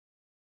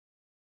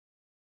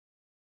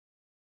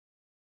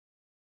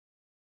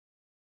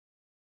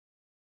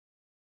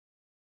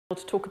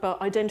To talk about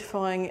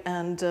identifying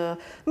and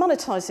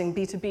monetizing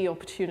B2B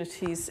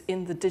opportunities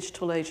in the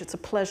digital age. It's a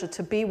pleasure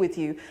to be with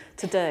you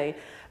today.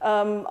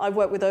 I've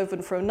worked with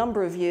Ovum for a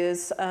number of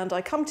years, and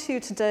I come to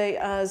you today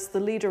as the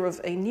leader of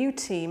a new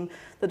team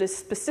that is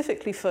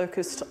specifically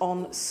focused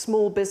on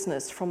small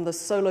business, from the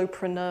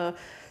solopreneur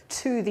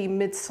to the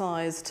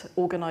mid-sized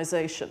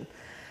organization.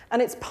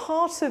 And it's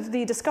part of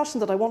the discussion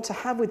that I want to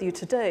have with you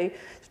today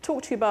to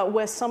talk to you about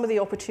where some of the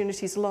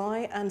opportunities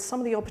lie, and some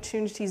of the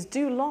opportunities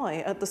do lie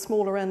at the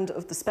smaller end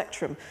of the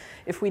spectrum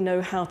if we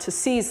know how to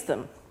seize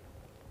them.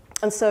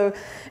 And so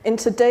in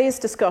today's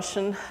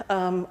discussion,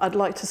 I'd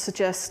like to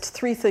suggest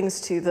three things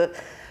to you: that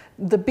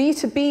the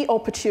B2B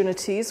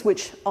opportunities,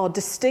 which are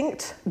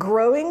distinct,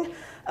 growing,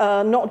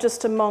 not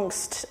just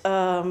amongst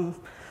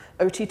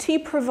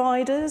OTT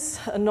providers,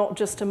 not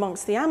just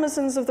amongst the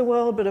Amazons of the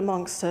world, but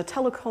amongst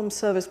telecom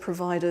service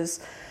providers,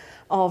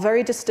 are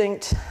very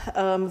distinct.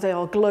 They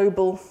are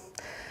global,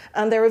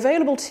 and they're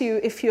available to you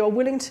if you are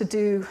willing to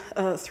do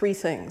three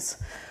things.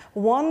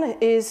 One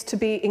is to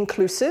be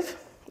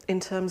inclusive in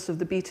terms of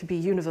the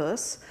B2B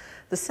universe.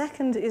 The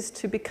second is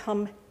to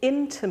become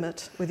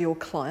intimate with your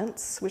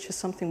clients, which is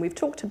something we've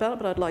talked about,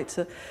 but I'd like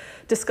to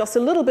discuss a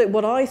little bit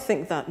what I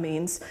think that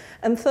means.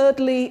 And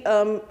thirdly,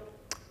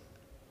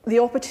 the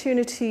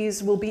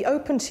opportunities will be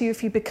open to you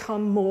if you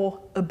become more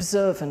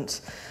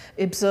observant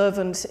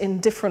in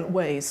different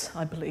ways,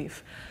 I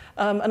believe.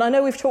 And I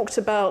know we've talked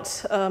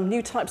about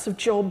new types of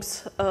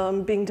jobs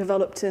being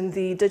developed in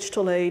the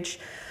digital age.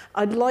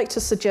 I'd like to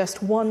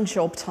suggest one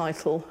job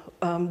title,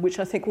 which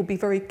I think will be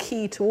very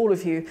key to all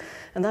of you,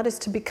 and that is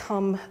to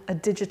become a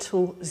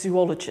digital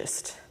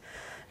zoologist.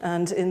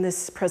 And in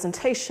this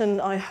presentation,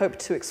 I hope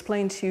to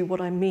explain to you what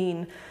I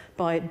mean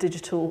by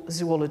digital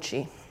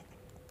zoology.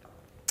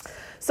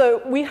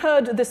 So we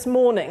heard this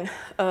morning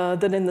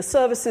that in the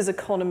services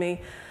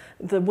economy,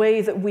 the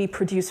way that we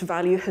produce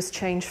value has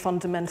changed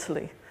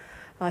fundamentally.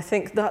 I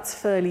think that's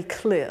fairly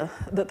clear,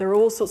 that there are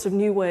all sorts of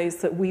new ways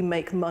that we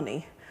make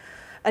money.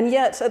 And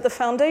yet, at the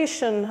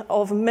foundation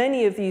of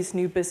many of these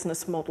new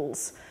business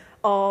models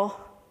are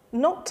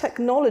not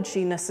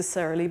technology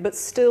necessarily, but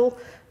still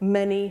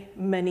many,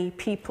 many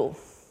people.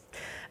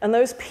 And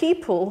those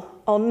people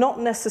are not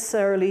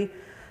necessarily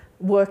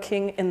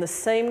working in the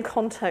same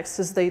context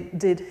as they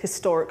did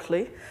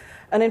historically.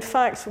 And in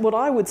fact, what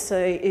I would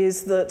say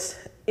is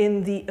that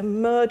in the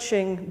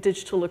emerging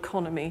digital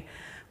economy,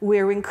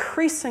 we're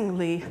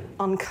increasingly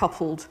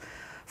uncoupled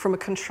from a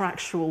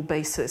contractual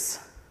basis.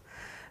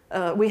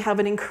 We have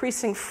an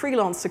increasing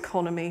freelance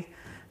economy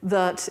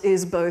that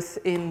is both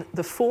in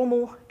the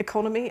formal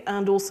economy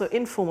and also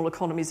informal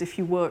economies. If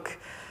you work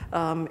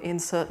in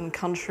certain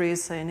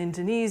countries, say in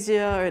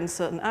Indonesia, in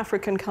certain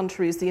African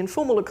countries, the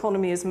informal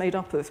economy is made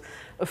up of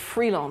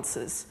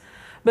freelancers.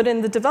 But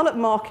in the developed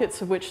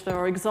markets, of which there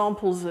are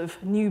examples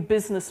of new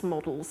business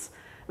models,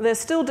 they're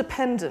still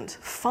dependent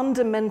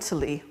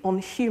fundamentally on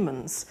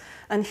humans,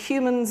 and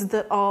humans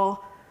that are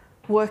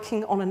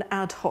working on an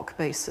ad hoc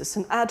basis,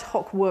 an ad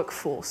hoc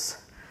workforce.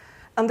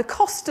 And the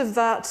cost of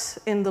that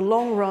in the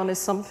long run is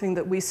something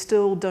that we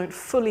still don't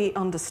fully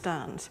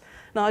understand.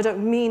 Now, I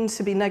don't mean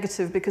to be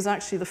negative, because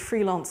actually the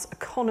freelance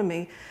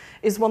economy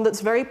is one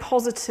that's very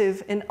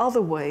positive in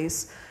other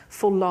ways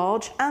for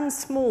large and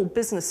small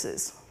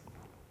businesses.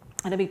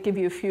 And let me give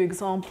you a few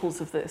examples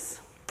of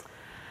this.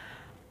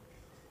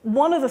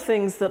 One of the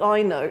things that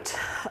I note,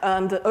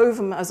 and that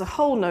Ovum as a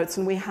whole notes,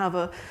 and we have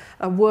a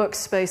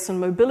workspace and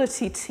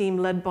mobility team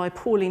led by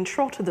Pauline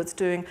Trotter that's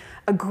doing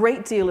a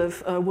great deal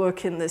of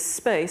work in this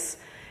space,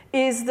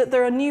 is that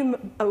there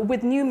are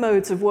with new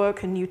modes of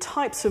work and new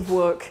types of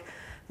work,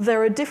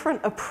 there are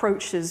different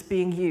approaches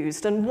being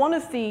used. And one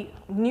of the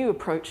new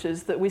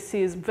approaches that we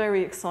see is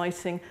very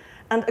exciting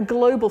and a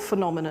global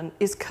phenomenon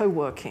is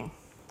co-working.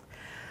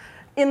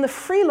 In the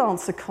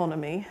freelance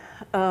economy,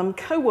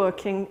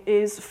 co-working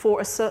is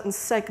for a certain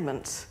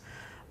segment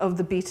of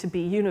the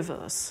B2B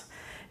universe.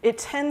 It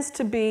tends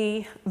to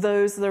be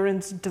those that are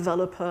in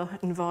developer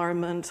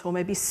environment or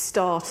maybe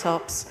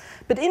startups.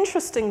 But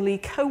interestingly,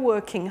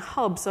 co-working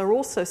hubs are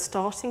also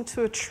starting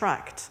to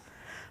attract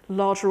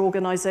larger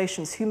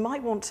organizations who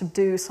might want to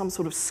do some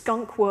sort of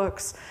skunk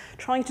works,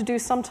 trying to do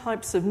some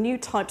new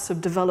types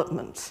of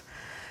development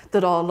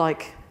that are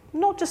like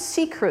not just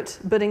secret,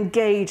 but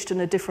engaged in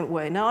a different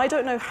way. Now, I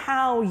don't know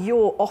how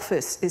your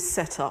office is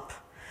set up,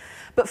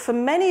 but for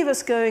many of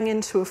us going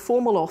into a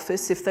formal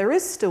office, if there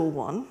is still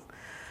one,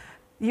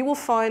 you will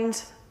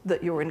find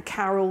that you're in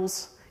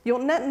carols.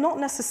 You're not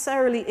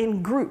necessarily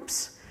in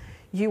groups.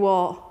 You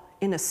are,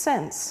 in a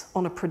sense,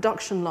 on a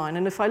production line.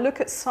 And if I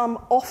look at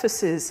some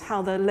offices,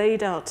 how they're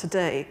laid out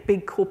today,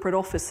 big corporate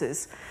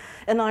offices,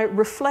 and I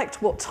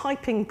reflect what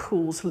typing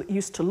pools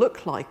used to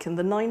look like in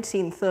the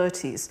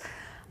 1930s,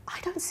 I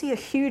don't see a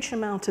huge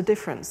amount of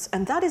difference.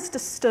 And that is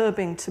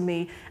disturbing to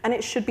me, and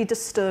it should be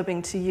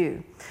disturbing to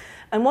you.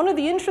 And one of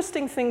the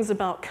interesting things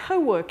about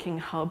co-working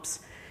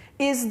hubs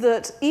is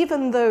that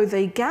even though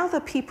they gather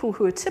people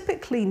who are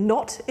typically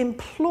not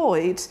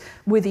employed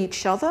with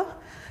each other,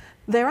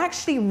 they're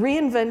actually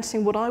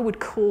reinventing what I would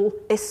call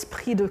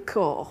esprit de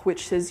corps,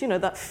 which is,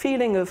 that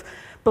feeling of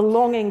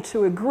belonging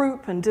to a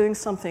group and doing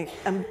something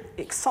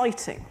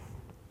exciting.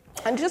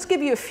 And just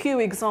give you a few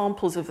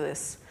examples of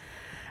this.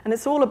 And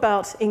it's all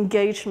about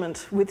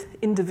engagement with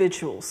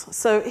individuals.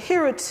 So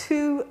here are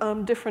two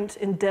different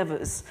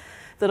endeavors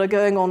that are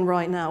going on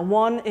right now.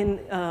 One in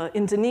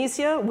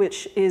Indonesia,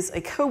 which is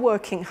a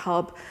co-working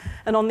hub,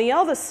 and on the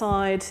other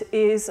side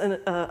is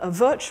a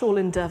virtual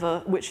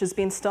endeavor which has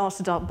been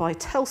started up by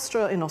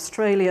Telstra in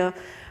Australia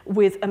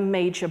with a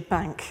major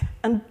bank.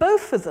 And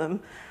both of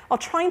them are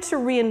trying to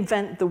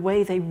reinvent the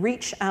way they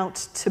reach out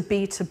to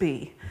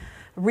B2B,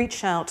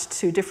 reach out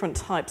to different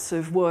types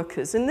of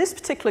workers. In this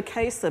particular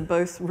case, they're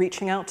both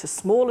reaching out to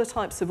smaller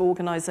types of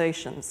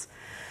organizations.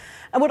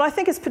 And what I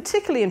think is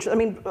particularly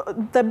interesting,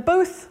 they're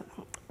both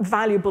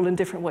valuable in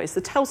different ways.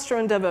 The Telstra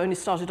endeavor only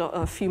started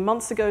a few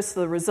months ago, so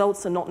the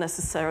results are not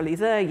necessarily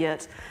there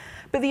yet.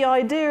 But the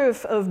idea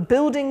of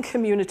building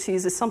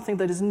communities is something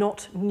that is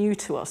not new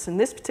to us. In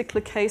this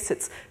particular case,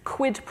 it's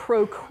quid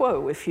pro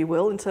quo, if you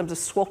will, in terms of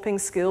swapping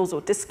skills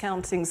or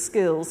discounting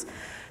skills,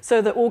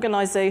 so that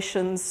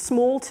organizations,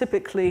 small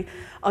typically,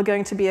 are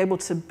going to be able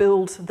to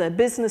build their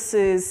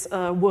businesses,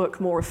 work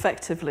more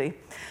effectively.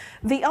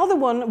 The other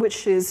one,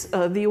 which is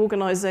the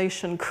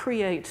organization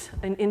Create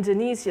in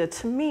Indonesia,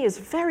 to me is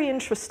very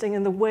interesting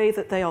in the way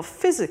that they are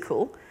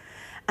physical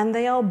and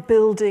they are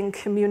building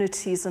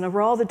communities in a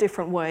rather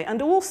different way.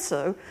 And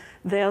also,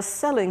 they are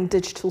selling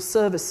digital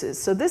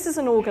services. So this is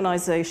an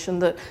organization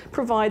that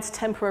provides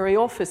temporary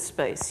office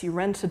space. You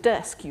rent a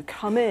desk, you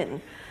come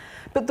in.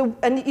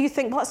 And you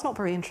think, well, that's not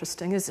very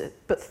interesting, is it?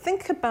 But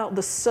think about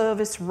the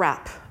service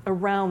wrap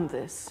around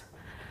this.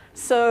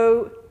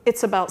 So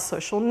it's about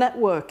social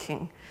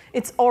networking.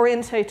 It's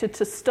orientated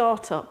to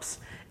startups.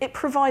 It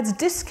provides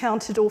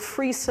discounted or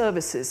free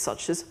services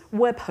such as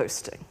web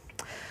hosting,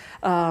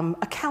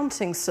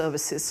 accounting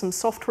services, some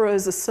software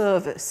as a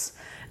service.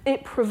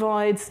 It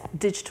provides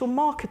digital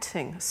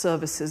marketing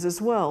services as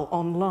well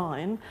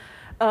online.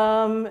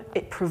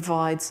 It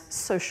provides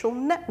social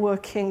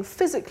networking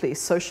physically,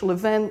 social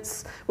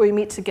events where we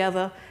meet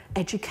together,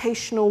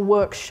 educational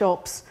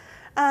workshops,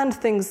 and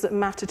things that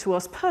matter to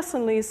us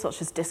personally, such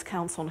as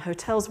discounts on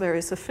hotels,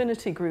 various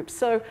affinity groups.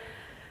 So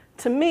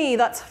to me,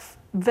 that's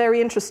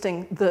very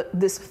interesting that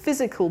this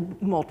physical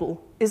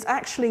model is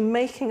actually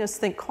making us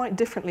think quite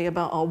differently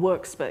about our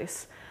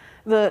workspace.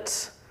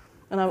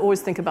 And I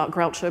always think about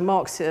Groucho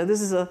Marx here,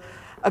 this is a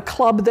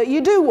club that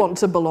you do want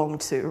to belong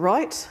to,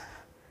 right?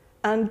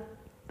 And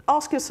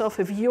ask yourself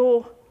if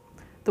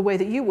the way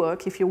that you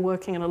work, if you're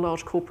working in a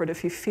large corporate,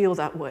 if you feel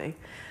that way.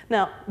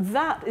 Now,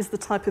 that is the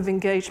type of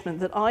engagement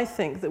that I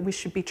think that we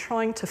should be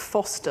trying to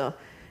foster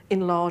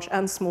in large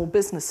and small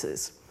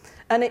businesses.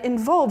 And it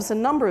involves a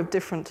number of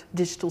different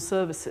digital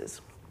services.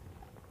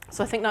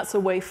 So I think that's a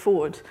way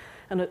forward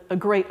and a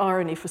great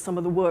irony for some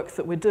of the work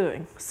that we're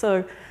doing.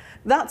 So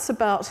that's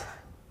about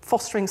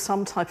fostering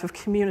some type of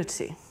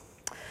community.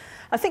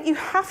 I think you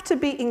have to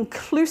be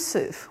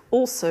inclusive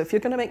also if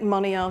you're going to make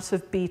money out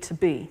of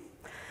B2B.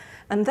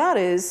 And that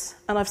is,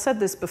 and I've said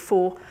this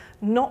before,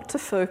 not to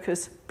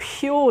focus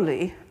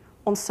purely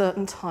on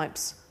certain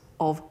types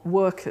of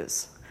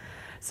workers.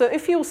 So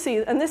if you'll see,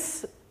 and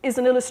this is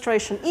an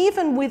illustration,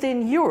 even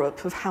within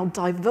Europe, of how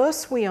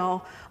diverse we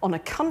are on a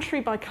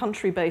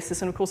country-by-country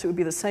basis, and of course it would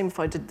be the same if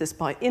I did this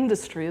by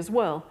industry as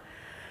well,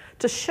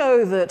 to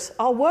show that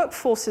our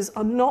workforces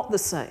are not the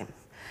same.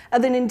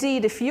 And then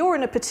indeed, if you're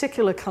in a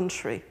particular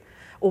country,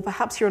 or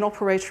perhaps you're an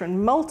operator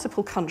in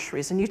multiple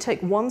countries, and you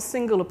take one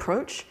single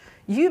approach,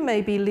 you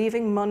may be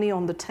leaving money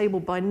on the table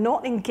by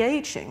not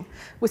engaging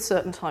with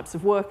certain types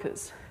of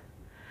workers.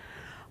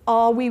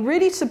 Are we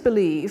really to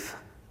believe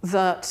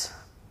that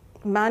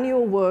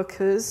manual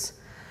workers,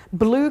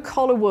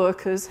 blue-collar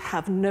workers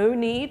have no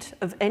need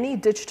of any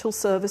digital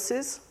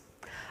services?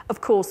 Of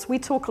course, we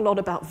talk a lot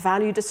about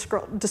value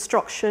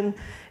destruction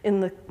in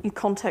the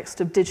context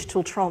of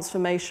digital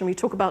transformation. We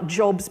talk about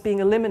jobs being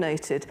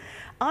eliminated.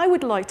 I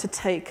would like to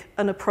take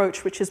an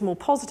approach which is more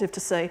positive to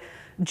say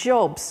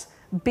jobs,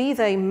 be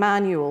they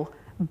manual,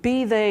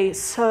 be they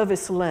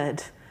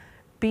service-led,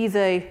 be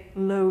they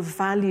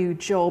low-value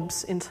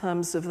jobs in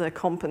terms of their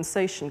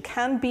compensation,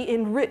 can be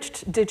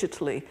enriched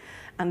digitally.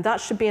 And that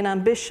should be an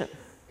ambition,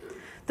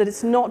 that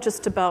it's not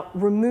just about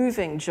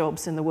removing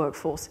jobs in the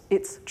workforce,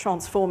 it's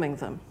transforming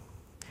them.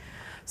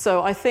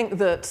 So I think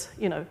that,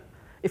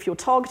 if you're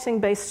targeting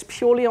based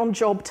purely on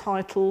job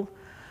title,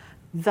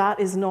 that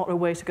is not a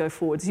way to go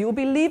forwards. You'll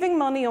be leaving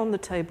money on the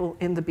table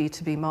in the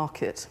B2B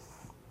market.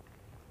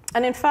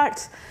 And in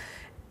fact,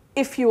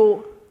 if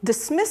you're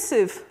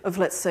dismissive of,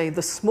 let's say,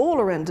 the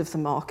smaller end of the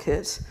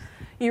market,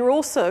 you're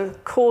also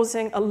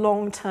causing a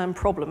long-term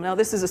problem. Now,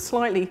 this is a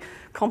slightly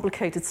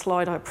complicated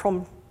slide. I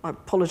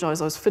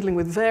apologize, I was fiddling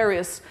with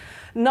various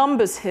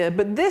numbers here,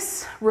 but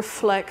this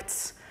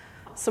reflects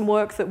some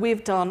work that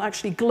we've done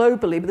actually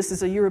globally, but this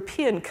is a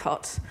European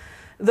cut,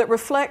 that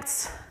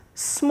reflects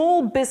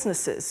small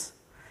businesses,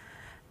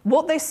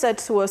 what they said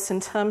to us in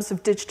terms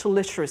of digital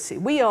literacy.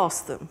 We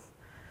asked them,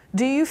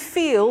 Do you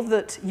feel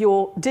that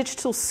your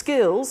digital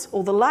skills,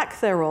 or the lack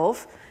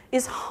thereof,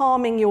 is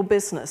harming your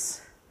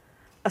business?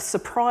 A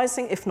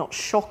surprising, if not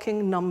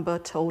shocking, number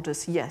told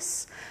us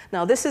yes.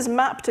 Now, this is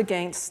mapped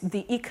against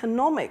the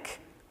economic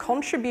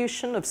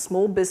contribution of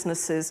small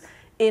businesses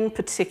in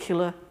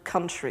particular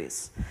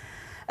countries.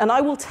 And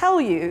I will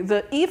tell you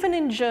that even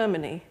in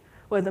Germany,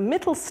 where the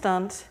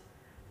Mittelstand,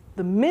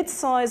 the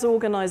mid-size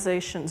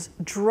organizations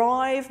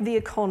drive the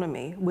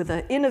economy with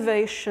their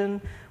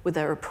innovation, with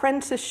their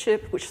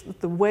apprenticeship, which is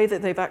the way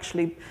that they've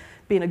actually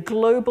been a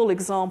global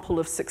example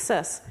of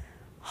success,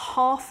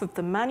 half of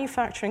the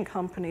manufacturing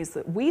companies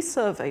that we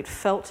surveyed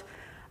felt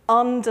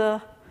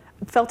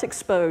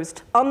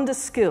exposed,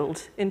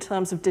 underskilled in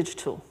terms of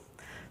digital.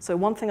 So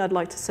one thing I'd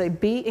like to say,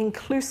 be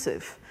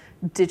inclusive.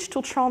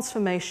 Digital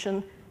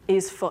transformation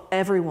is for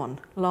everyone,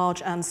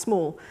 large and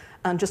small.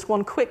 And just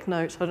one quick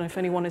note, I don't know if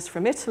anyone is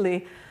from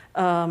Italy,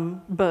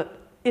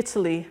 but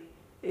Italy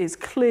is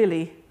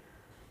clearly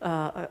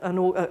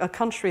a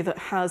country that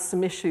has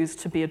some issues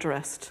to be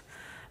addressed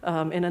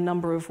in a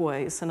number of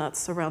ways. And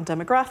that's around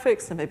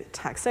demographics and maybe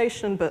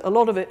taxation, but a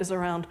lot of it is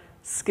around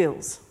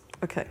skills.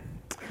 Okay.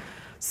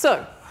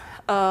 So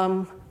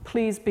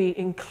please be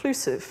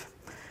inclusive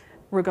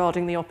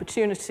regarding the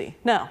opportunity.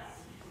 Now,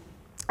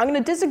 I'm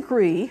going to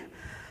disagree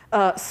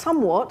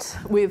somewhat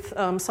with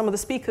some of the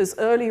speakers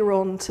earlier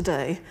on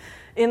today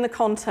in the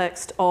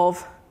context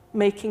of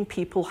making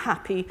people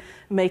happy,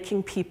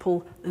 making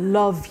people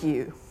love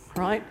you,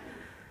 right?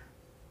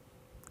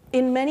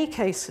 In many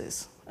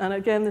cases, and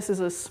again, this is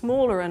a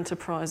smaller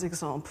enterprise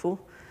example,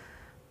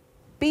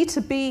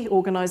 B2B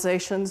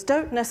organizations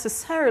don't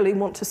necessarily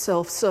want to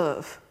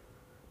self-serve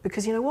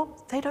because you know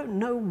what? They don't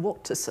know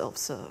what to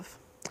self-serve.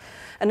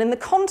 And in the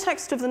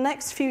context of the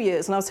next few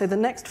years, and I would say the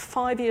next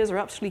 5 years are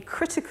absolutely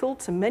critical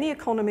to many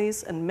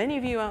economies and many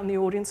of you out in the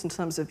audience in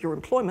terms of your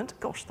employment.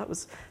 Gosh, that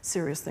was a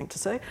serious thing to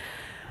say.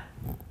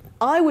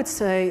 I would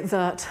say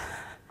that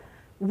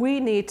we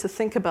need to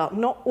think about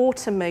not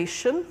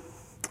automation,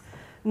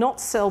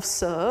 not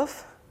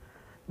self-serve,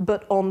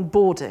 but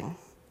onboarding.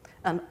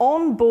 And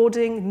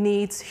onboarding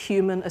needs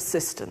human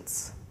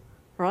assistance,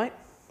 right?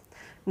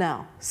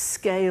 Now,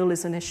 scale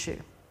is an issue.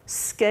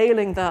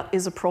 Scaling that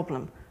is a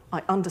problem.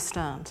 I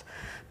understand.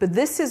 But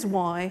this is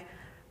why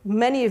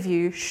many of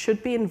you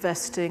should be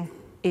investing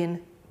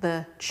in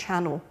their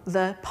channel,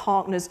 their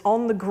partners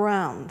on the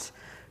ground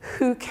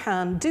who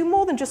can do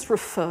more than just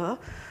refer,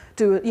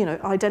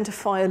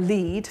 identify a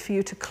lead for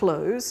you to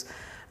close,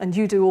 and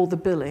you do all the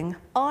billing.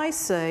 I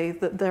say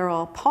that there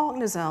are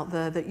partners out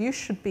there that you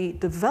should be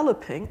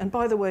developing, and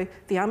by the way,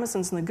 the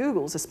Amazons and the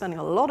Googles are spending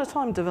a lot of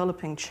time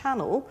developing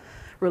channel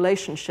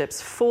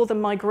relationships for the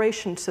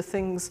migration to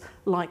things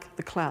like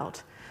the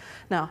cloud.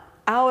 Now,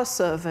 our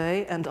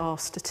survey and our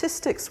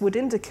statistics would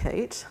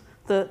indicate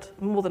that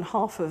more than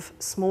half of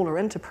smaller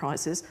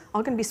enterprises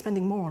are going to be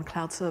spending more on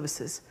cloud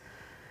services.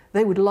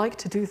 They would like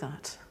to do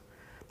that.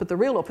 But the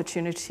real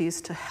opportunity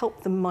is to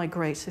help them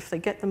migrate. If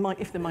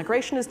the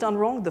migration is done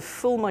wrong, the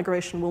full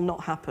migration will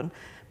not happen.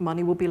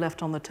 Money will be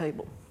left on the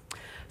table.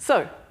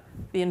 So,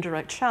 the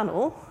indirect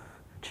channel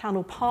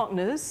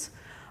partners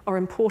are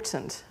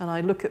important. And I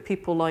look at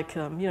people like,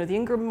 the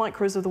Ingram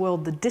Micros of the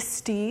world, the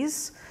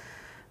disties,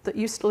 that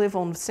used to live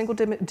on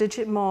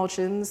single-digit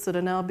margins that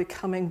are now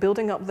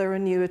building up their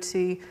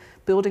annuity,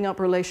 building up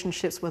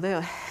relationships where they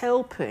are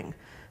helping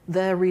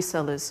their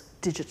resellers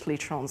digitally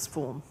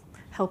transform,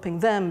 helping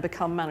them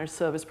become managed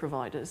service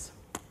providers.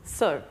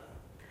 So,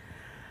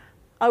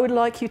 I would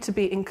like you to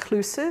be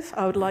inclusive.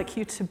 I would like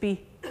you to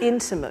be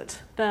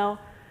intimate. Now,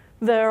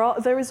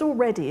 there is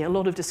already a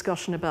lot of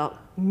discussion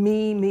about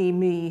me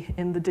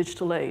in the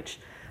digital age.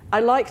 I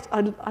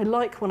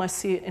like when I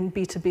see it in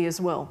B2B as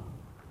well.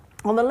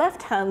 On the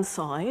left-hand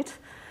side,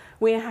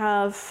 we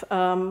have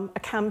a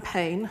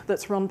campaign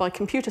that's run by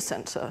Computer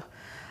Center,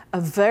 a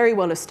very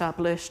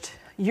well-established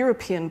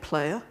European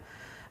player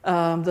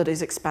that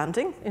is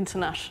expanding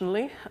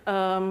internationally.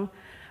 And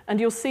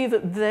you'll see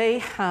that they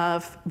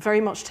have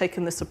very much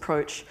taken this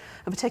approach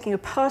of taking a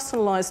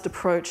personalized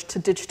approach to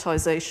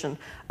digitization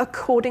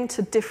according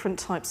to different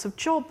types of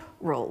job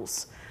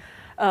roles.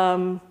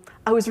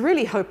 I was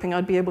really hoping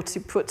I'd be able to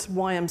put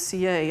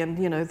YMCA and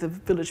the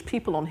village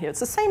people on here. It's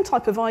the same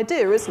type of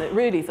idea, isn't it,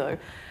 really, though?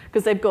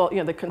 Because they've got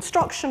the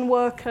construction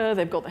worker,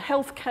 they've got the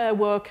healthcare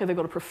worker, they've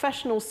got a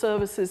professional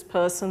services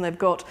person, they've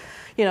got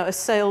a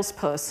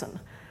salesperson.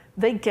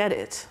 They get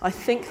it. I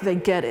think they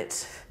get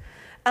it.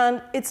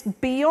 And it's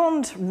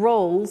beyond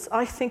roles.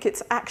 I think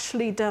it's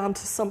actually down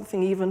to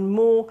something even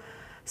more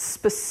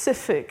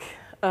specific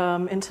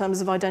in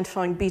terms of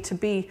identifying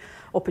B2B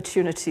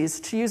opportunities.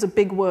 To use a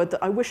big word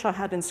that I wish I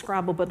had in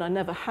Scrabble, but I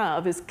never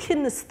have, is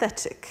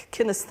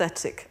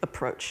kinesthetic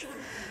approach.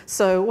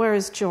 So where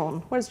is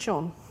John? Where's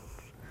John?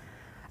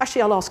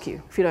 Actually, I'll ask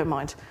you, if you don't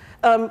mind.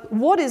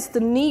 What is the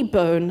knee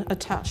bone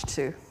attached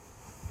to?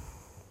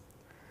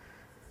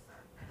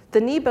 The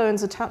knee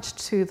bone's attached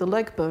to the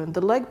leg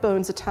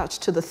bone's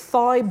attached to the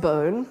thigh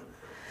bone,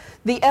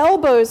 the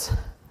elbow's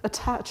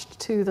attached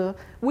to the...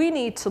 We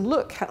need to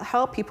look at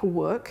how people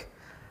work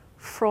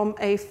from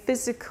a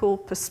physical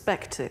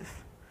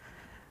perspective.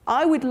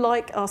 I would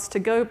like us to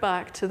go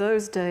back to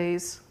those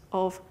days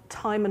of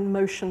time and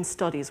motion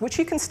studies, which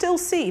you can still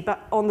see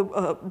back on the,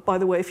 by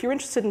the way, if you're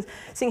interested in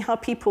seeing how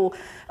people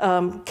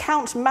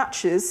count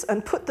matches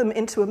and put them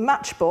into a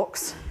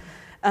matchbox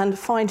and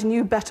find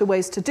new, better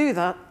ways to do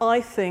that,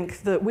 I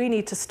think that we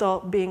need to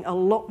start being a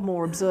lot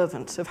more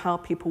observant of how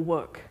people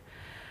work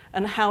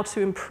and how to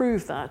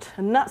improve that.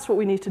 And that's what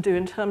we need to do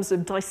in terms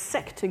of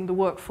dissecting the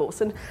workforce.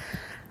 And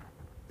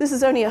this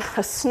is only a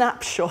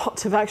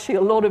snapshot of actually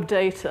a lot of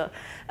data.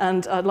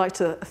 And I'd like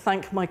to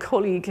thank my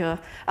colleague,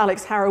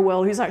 Alex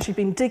Harrowell, who's actually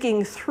been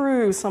digging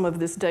through some of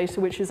this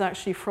data, which is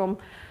actually from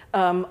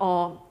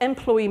our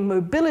employee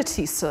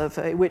mobility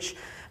survey, which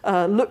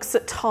looks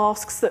at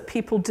tasks that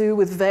people do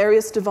with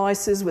various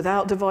devices,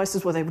 without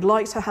devices, whether they would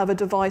like to have a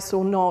device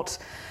or not,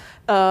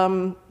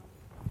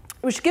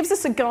 which gives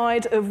us a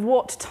guide of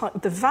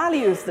the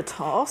value of the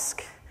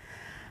task,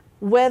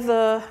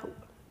 whether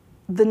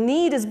the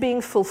need is being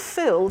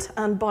fulfilled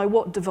and by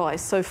what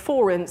device. So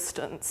for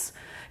instance,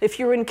 if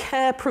you're in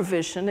care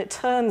provision, it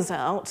turns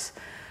out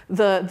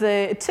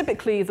that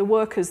typically the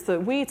workers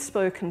that we'd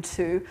spoken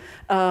to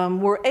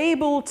were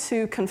able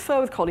to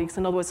confer with colleagues,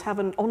 in other words, have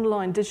an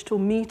online digital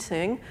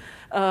meeting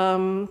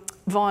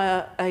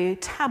via a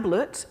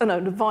tablet,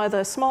 via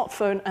their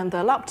smartphone and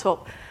their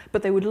laptop,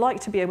 but they would like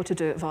to be able to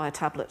do it via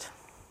tablet,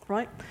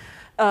 right?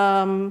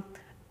 And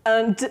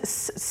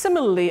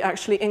similarly,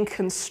 actually, in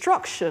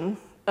construction,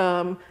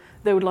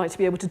 they would like to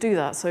be able to do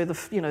that. So,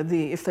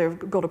 if they've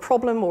got a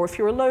problem, or if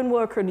you're a lone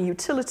worker and a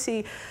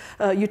utility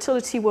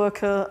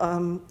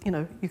worker,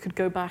 you could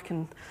go back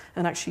and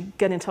actually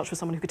get in touch with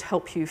someone who could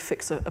help you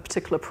fix a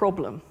particular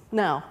problem.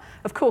 Now,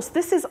 of course,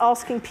 this is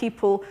asking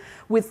people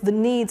with the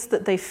needs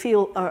that they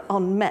feel are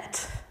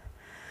unmet.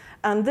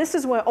 And this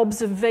is where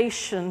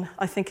observation,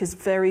 I think, is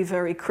very,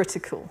 very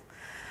critical.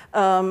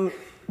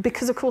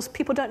 Because, of course,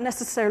 people don't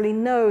necessarily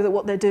know that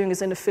what they're doing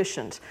is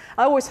inefficient.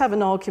 I always have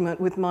an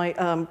argument with my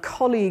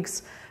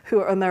colleagues who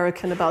are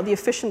American about the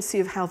efficiency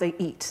of how they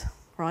eat,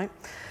 right?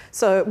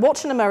 So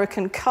watch an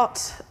American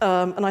cut,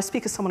 and I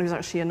speak as someone who's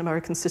actually an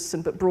American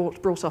citizen but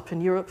brought up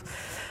in Europe,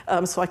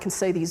 so I can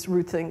say these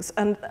rude things.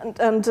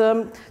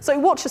 So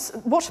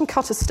watch them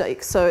cut a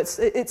steak. So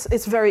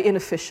it's very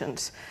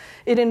inefficient.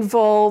 It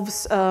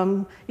involves,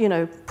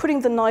 putting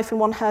the knife in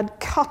one hand,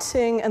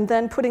 cutting, and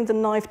then putting the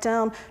knife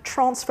down,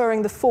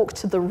 transferring the fork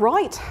to the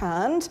right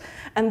hand,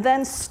 and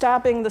then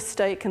stabbing the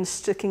steak and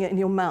sticking it in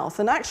your mouth.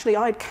 And actually,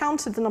 I had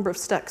counted the number of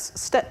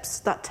steps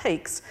that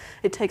takes.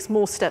 It takes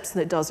more steps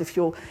than it does if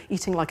you're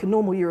eating like a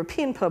normal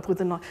European pub with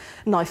a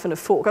knife and a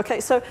fork. Okay,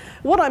 so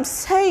what I'm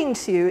saying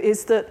to you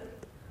is that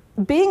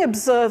being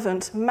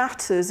observant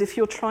matters if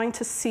you're trying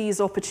to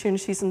seize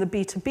opportunities in the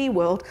B2B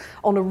world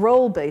on a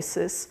role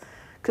basis,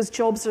 because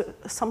jobs are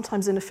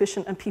sometimes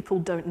inefficient and people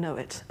don't know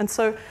it. And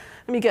so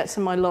let me get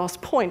to my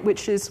last point,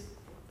 which is,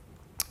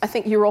 I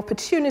think, your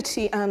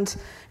opportunity and,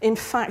 in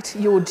fact,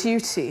 your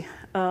duty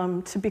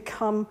to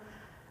become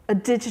a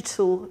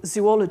digital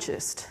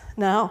zoologist.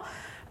 Now,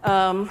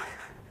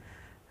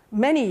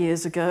 many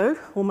years ago,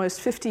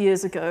 almost 50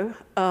 years ago,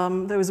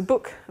 there was a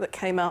book that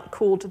came out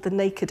called The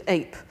Naked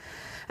Ape.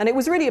 And it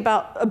was really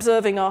about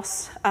observing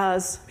us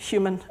as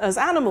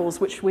animals,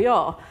 which we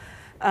are.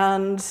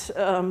 And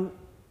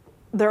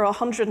there are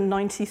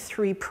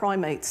 193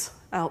 primates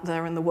out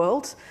there in the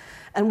world,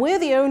 and we're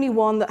the only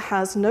one that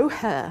has no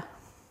hair.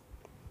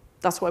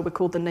 That's why we're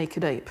called the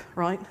naked ape,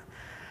 right?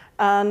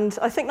 And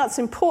I think that's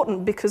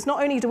important because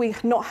not only do we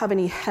not have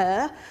any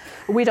hair,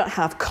 we don't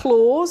have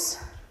claws,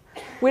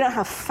 we don't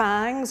have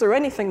fangs or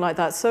anything like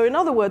that. So in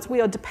other words, we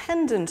are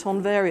dependent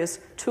on various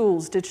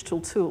tools, digital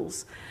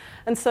tools.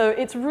 And so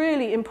it's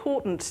really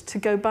important to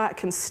go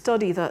back and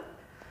study that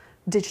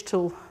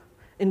digital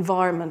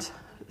environment,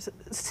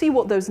 see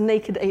what those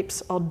naked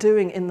apes are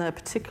doing in their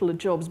particular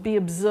jobs, be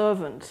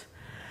observant.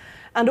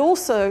 And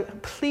also,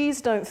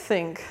 please don't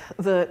think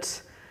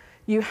that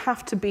you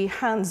have to be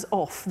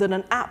hands-off, that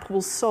an app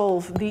will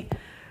solve the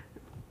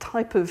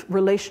type of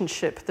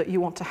relationship that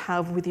you want to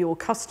have with your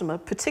customer,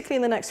 particularly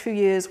in the next few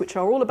years, which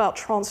are all about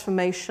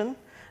transformation,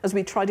 as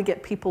we try to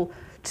get people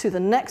to the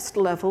next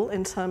level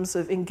in terms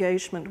of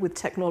engagement with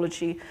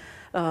technology,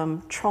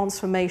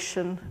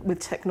 transformation with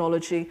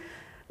technology,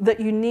 that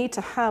you need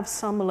to have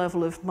some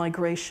level of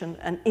migration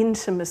and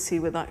intimacy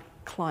with that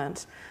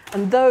client.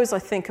 And those, I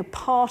think, are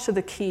part of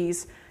the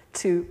keys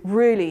to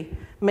really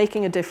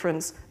making a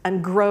difference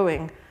and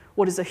growing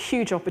what is a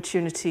huge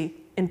opportunity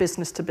in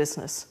business to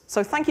business.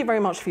 So thank you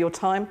very much for your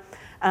time,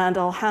 and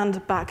I'll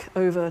hand back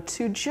over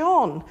to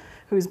John,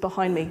 who's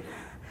behind me.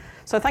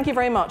 So thank you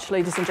very much,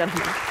 ladies and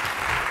gentlemen.